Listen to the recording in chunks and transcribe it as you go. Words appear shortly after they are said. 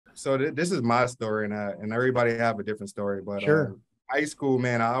So this is my story, and everybody have a different story. But Sure. high school,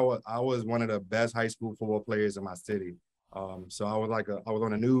 man, I was one of the best high school football players in my city. So I was I was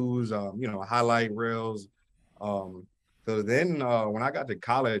on the news, highlight reels. Um, so then when I got to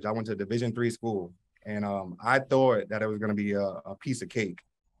college, I went to Division III school, and I thought that it was going to be a piece of cake.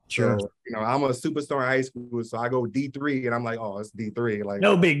 Sure. So I'm a superstar in high school, so I go D3, and I'm like, oh, it's D3, like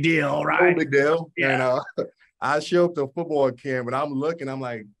No big deal, no right? big deal. Yeah. And I show up to football camp, and I'm looking, I'm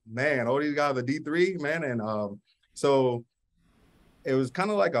like, man, all these guys are D3, man. And so it was kind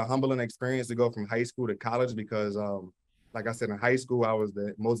of like a humbling experience to go from high school to college because, like I said, in high school, I was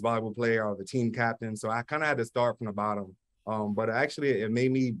the most valuable player. I was the team captain. So I kind of had to start from the bottom. But actually, it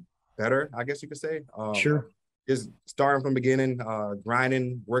made me better, I guess you could say. Sure. Just starting from the beginning,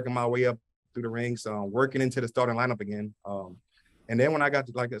 grinding, working my way up through the ranks, working into the starting lineup again. And then when I got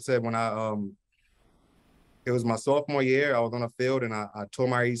to, like I said, it was my sophomore year, I was on the field and I tore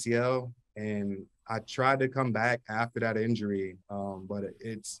my ACL, and I tried to come back after that injury, but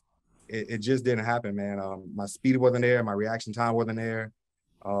it just didn't happen, man. My speed wasn't there, my reaction time wasn't there,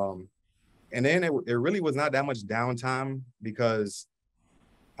 and then it really was not that much downtime because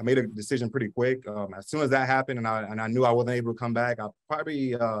I made a decision pretty quick. As soon as that happened, and I knew I wasn't able to come back, I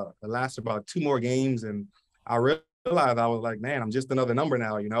probably lasted about 2 more games, and I realized I was like, man, I'm just another number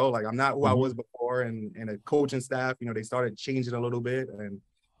now. Like I'm not who I was before, and the coaching staff, they started changing a little bit, and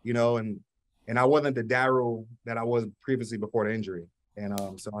and I wasn't the Darryl that I was previously before the injury. And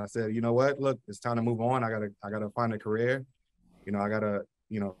so I said, you know what? Look, it's time to move on. I gotta find a career. I gotta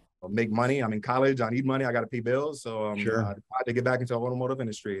make money. I'm in college. I need money. I gotta pay bills. So Sure. I tried to get back into the automotive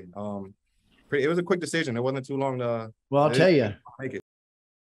industry. It was a quick decision. It wasn't too long to. Well, I'll tell you. Make it.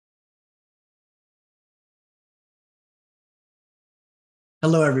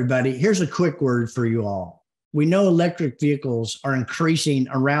 Hello, everybody. Here's a quick word for you all. We know electric vehicles are increasing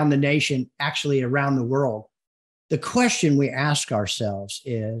around the nation, actually around the world. The question we ask ourselves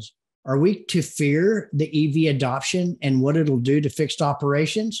is, are we to fear the EV adoption and what it'll do to fixed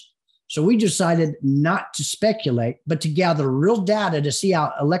operations? So we decided not to speculate, but to gather real data to see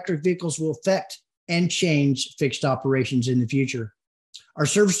how electric vehicles will affect and change fixed operations in the future. Our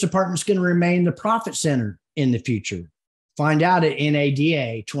service department is going to remain the profit center in the future. Find out at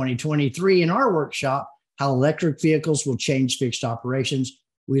NADA 2023 in our workshop how electric vehicles will change fixed operations.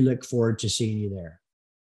 We look forward to seeing you there.